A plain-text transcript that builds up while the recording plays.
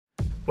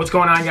What's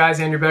going on,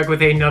 guys? Andrew back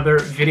with another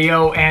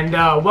video, and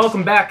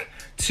welcome back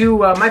to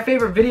my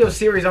favorite video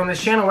series on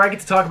this channel, where I get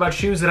to talk about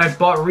shoes that I've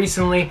bought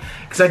recently,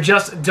 because I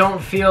just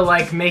don't feel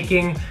like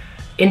making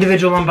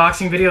individual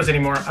unboxing videos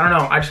anymore. I don't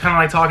know, I just kind of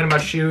like talking about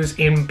shoes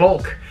in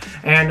bulk,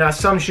 and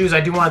some shoes I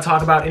do want to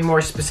talk about in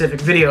more specific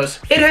videos.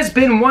 It has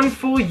been 1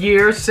 full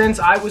year since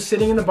I was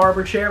sitting in the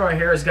barber chair. My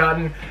hair has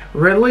gotten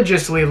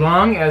religiously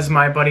long, as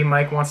my buddy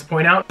Mike wants to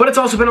point out, but it's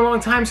also been a long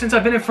time since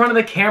I've been in front of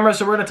the camera,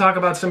 so we're going to talk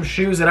about some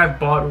shoes that I've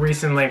bought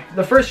recently.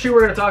 The first shoe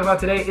we're going to talk about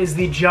today is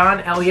the John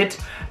Elliott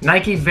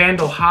Nike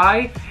Vandal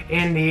High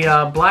in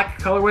the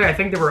black colorway. I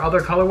think there were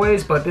other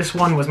colorways, but this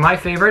one was my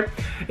favorite.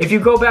 If you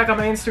go back on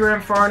my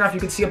Instagram far enough, you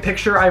can see a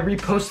picture I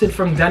reposted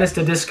from Dennis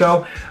to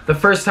Disco. The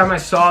first time I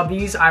saw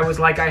these, I was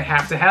like, I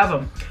have to have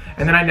them.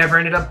 And then I never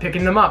ended up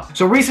picking them up.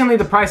 So recently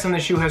the price on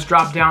this shoe has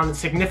dropped down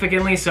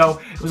significantly, so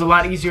it was a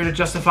lot easier to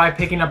justify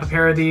picking up a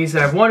pair of these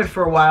that I've wanted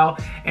for a while.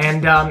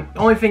 And the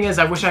only thing is,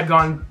 I wish I'd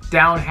gone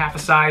down half a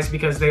size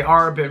because they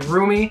are a bit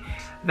roomy.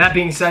 That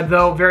being said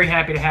though, very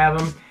happy to have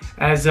them.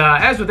 As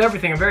with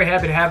everything, I'm very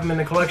happy to have them in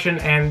the collection,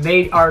 and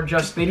they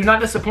do not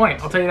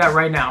disappoint. I'll tell you that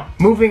right now.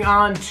 Moving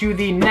on to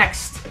the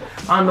next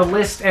on the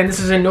list, and this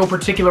is in no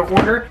particular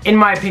order. In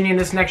my opinion,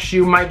 this next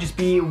shoe might just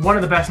be one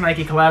of the best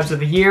Nike collabs of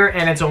the year,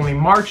 and it's only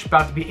March,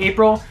 about to be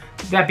April.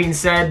 That being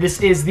said,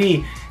 this is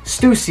the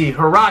Stussy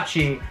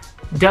Huarache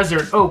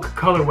Desert Oak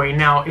colorway.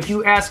 Now, if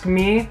you ask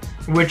me,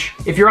 which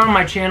if you're on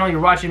my channel,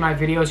 you're watching my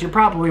videos, you're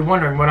probably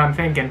wondering what I'm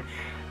thinking.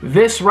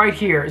 This right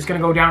here is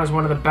going to go down as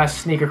one of the best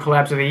sneaker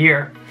collabs of the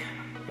year.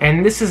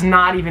 And this is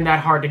not even that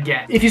hard to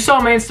get. If you saw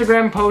my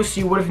Instagram post,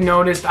 you would have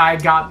noticed I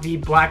got the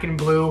black and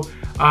blue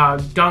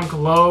Dunk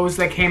Lows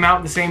that came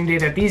out the same day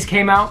that these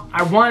came out.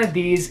 I wanted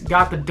these,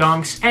 got the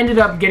Dunks, ended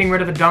up getting rid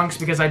of the Dunks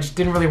because I just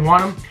didn't really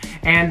want them,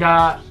 and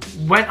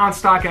went on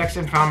StockX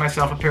and found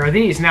myself a pair of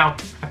these. Now,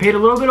 I paid a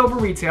little bit over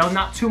retail,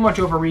 not too much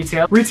over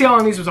retail. Retail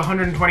on these was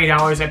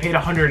 $120, I paid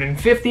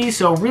 $150,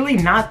 so really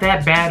not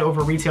that bad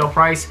over retail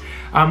price.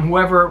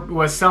 Whoever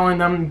was selling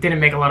them didn't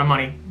make a lot of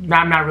money.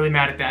 I'm not really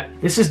mad at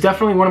that. This is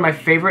definitely one of my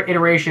favorite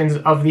iterations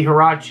of the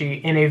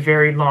Huarache in a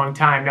very long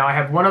time. Now, I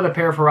have one other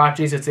pair of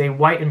Huaraches. It's a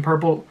white and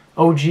purple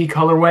OG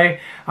colorway.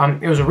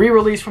 It was a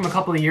re-release from a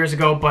couple of years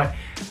ago, but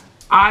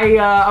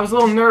I was a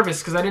little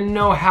nervous because I didn't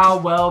know how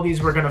well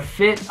these were gonna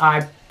fit.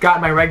 I got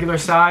my regular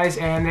size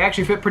and they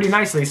actually fit pretty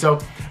nicely, so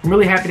I'm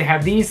really happy to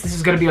have these. This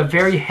is going to be a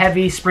very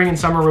heavy spring and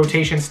summer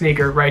rotation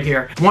sneaker right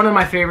here. One of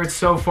my favorites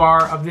so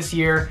far of this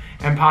year,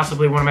 and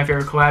possibly one of my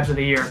favorite collabs of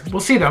the year. We'll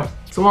see though.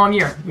 It's a long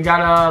year. We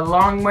got a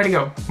long way to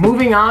go.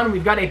 Moving on,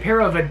 we've got a pair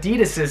of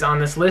Adidas's on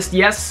this list.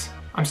 Yes,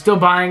 I'm still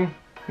buying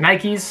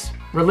Nikes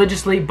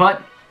religiously,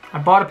 but I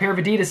bought a pair of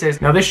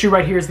Adidas's. Now this shoe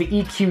right here is the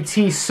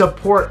EQT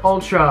Support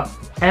Ultra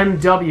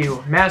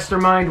MW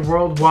Mastermind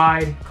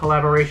Worldwide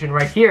collaboration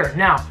right here.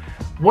 Now,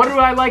 what do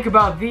I like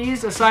about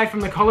these, aside from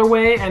the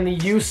colorway and the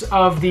use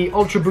of the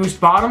Ultra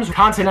Boost bottoms?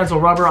 Continental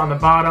rubber on the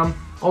bottom,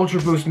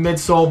 Ultra Boost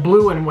midsole,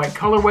 blue and white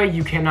colorway.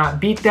 You cannot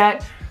beat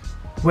that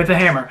with a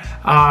hammer.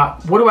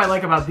 What do I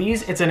like about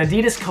these? It's an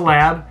Adidas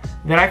collab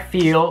that I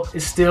feel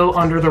is still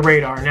under the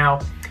radar. Now,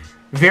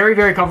 very,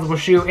 very comfortable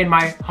shoe in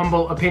my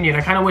humble opinion.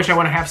 I kind of wish I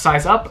went a half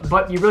size up,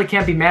 but you really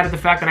can't be mad at the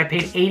fact that I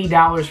paid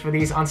 $80 for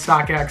these on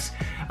StockX.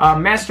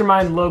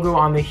 Mastermind logo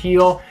on the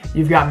heel.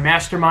 You've got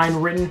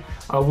Mastermind written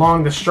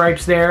along the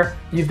stripes there.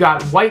 You've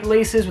got white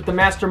laces with the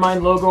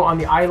Mastermind logo on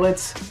the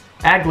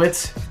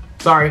aglets,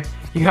 sorry.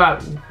 You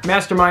got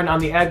Mastermind on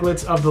the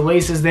aglets of the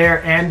laces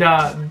there,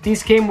 and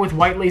these came with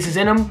white laces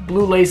in them.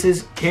 Blue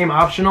laces came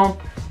optional.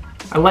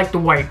 I like the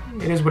white.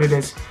 It is what it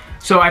is.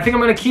 So I think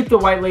I'm going to keep the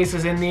white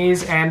laces in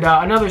these, and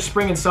another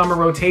spring and summer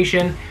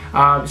rotation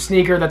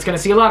sneaker that's going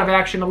to see a lot of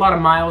action, a lot of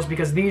miles,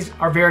 because these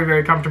are very,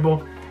 very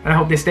comfortable, and I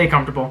hope they stay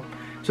comfortable.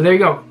 So there you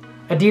go.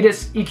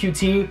 Adidas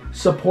EQT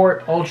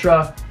Support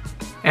Ultra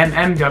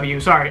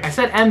MMW. Sorry, I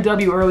said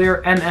MW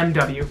earlier,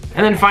 MMW.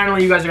 And then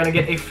finally, you guys are going to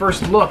get a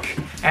first look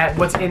at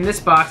what's in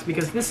this box,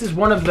 because this is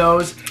one of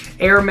those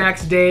Air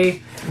Max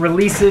Day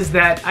releases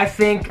that I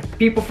think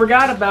people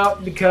forgot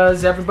about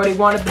because everybody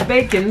wanted the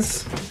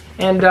Bacons.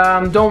 And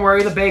don't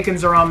worry, the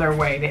Bacons are on their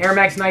way. The Air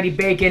Max 90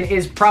 Bacon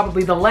is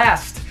probably the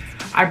last.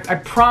 I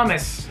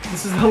promise,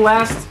 this is the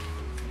last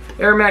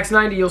Air Max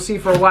 90 you'll see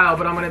for a while,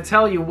 but I'm going to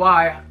tell you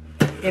why.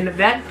 In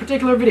that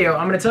particular video,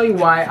 I'm going to tell you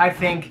why I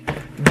think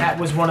that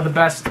was one of the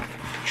best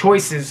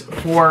choices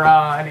for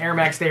an Air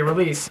Max Day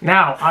release.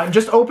 Now,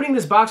 just opening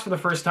this box for the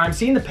first time,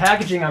 seeing the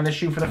packaging on this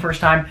shoe for the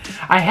first time,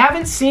 I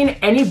haven't seen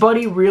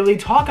anybody really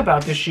talk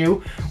about this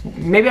shoe.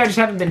 Maybe I just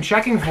haven't been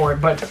checking for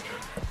it, but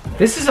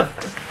this is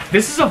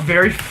a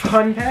very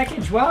fun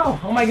package.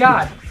 Wow, oh my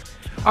god.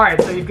 All right,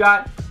 so you've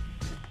got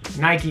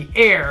Nike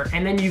Air,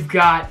 and then you've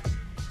got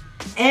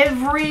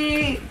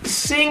every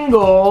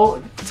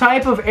single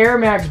type of Air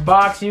Max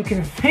box you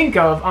can think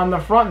of on the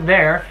front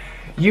there.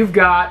 You've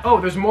got,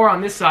 oh, there's more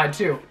on this side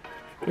too.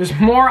 There's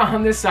more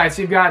on this side,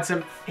 so you've got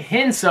some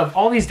hints of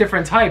all these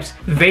different types.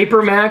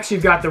 Vapor Max,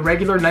 you've got the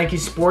regular Nike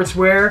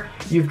sportswear,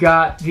 you've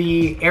got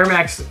the Air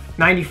Max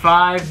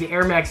 95, the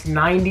Air Max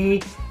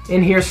 90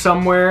 in here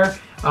somewhere.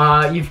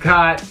 You've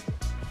got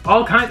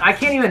all kinds. I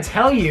can't even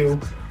tell you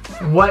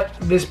what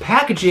this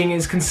packaging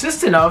is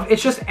consistent of.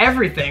 It's just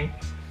everything.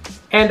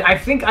 And I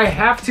think I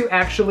have to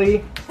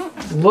actually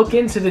look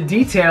into the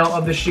detail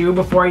of the shoe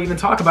before I even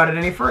talk about it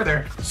any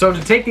further. So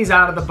to take these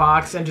out of the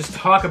box and just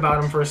talk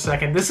about them for a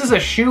second, this is a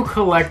shoe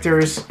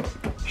collector's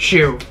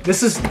shoe.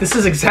 This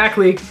is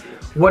exactly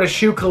what a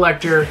shoe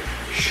collector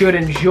should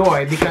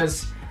enjoy,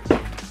 because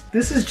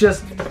this is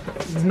just,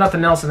 there's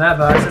nothing else in that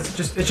box.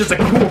 It's just a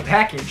cool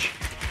package.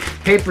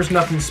 Paper's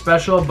nothing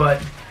special,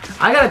 but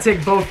I gotta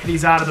take both of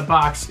these out of the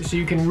box so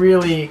you can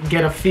really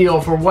get a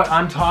feel for what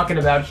I'm talking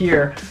about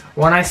here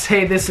when I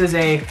say this is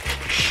a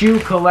shoe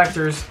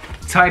collector's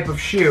type of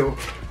shoe.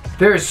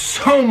 There's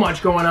so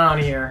much going on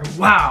here.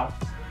 Wow.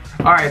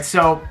 All right,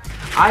 so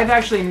I've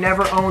actually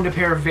never owned a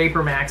pair of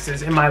Vapor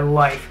Maxes in my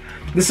life.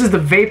 This is the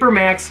Vapor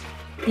Max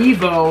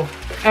Evo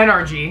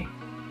NRG.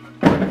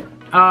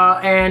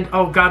 And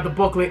oh god, the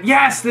booklet.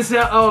 Yes, this is,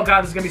 oh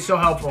god, this is gonna be so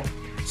helpful.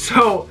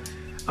 So,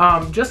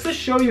 just to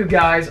show you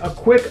guys a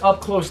quick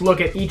up close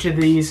look at each of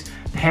these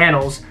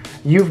panels,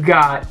 you've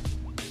got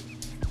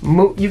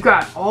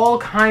all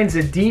kinds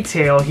of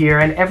detail here,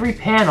 and every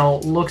panel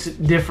looks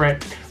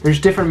different. There's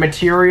different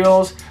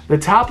materials. The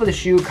top of the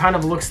shoe kind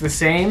of looks the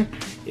same.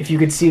 If you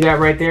could see that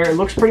right there, it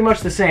looks pretty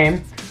much the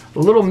same. A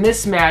little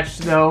mismatched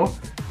though,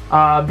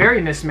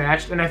 very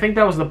mismatched, and I think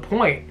that was the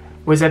point,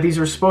 was that these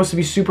were supposed to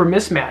be super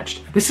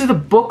mismatched. This is the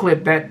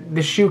booklet that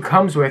the shoe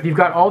comes with. You've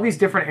got all these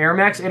different Air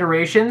Max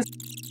iterations.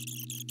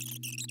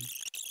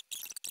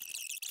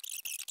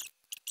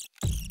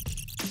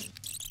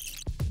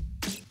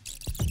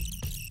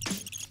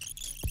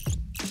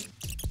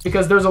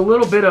 Because there's a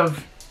little bit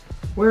of,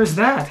 where is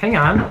that? Hang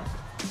on.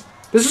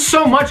 This is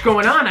so much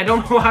going on. I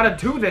don't know how to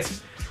do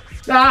this.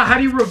 How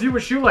do you review a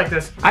shoe like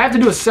this? I have to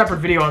do a separate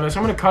video on this.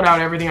 I'm gonna cut out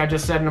everything I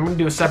just said, and I'm gonna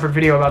do a separate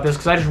video about this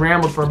because I just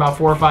rambled for about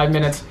 4 or 5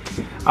 minutes.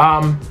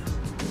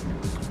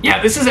 Yeah,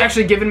 this is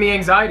actually giving me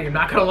anxiety. I'm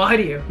not gonna lie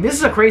to you. This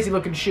is a crazy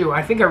looking shoe.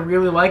 I think I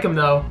really like them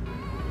though.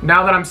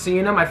 Now that I'm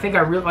seeing them, I think I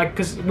really like,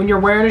 because when you're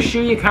wearing a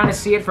shoe, you kind of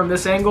see it from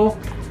this angle.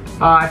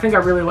 I think I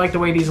really like the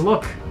way these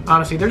look.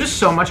 Honestly, there's just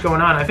so much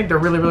going on. I think they're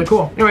really, really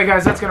cool. Anyway,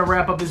 guys, that's gonna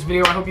wrap up this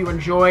video. I hope you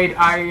enjoyed.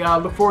 I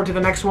look forward to the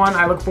next one.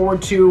 I look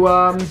forward to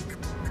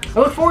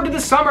the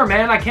summer,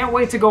 man. I can't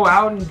wait to go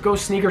out and go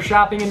sneaker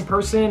shopping in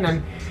person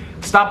and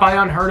stop by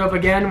Unheard Of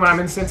again when I'm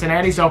in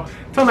Cincinnati. So,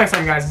 until next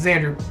time, guys, this is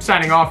Andrew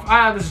signing off.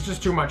 This is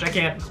just too much. I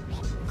can't.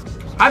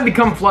 I've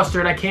become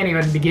flustered. I can't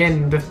even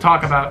begin to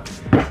talk about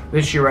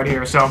this shoe right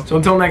here. So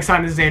until next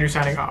time, this is Andrew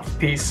signing off.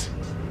 Peace.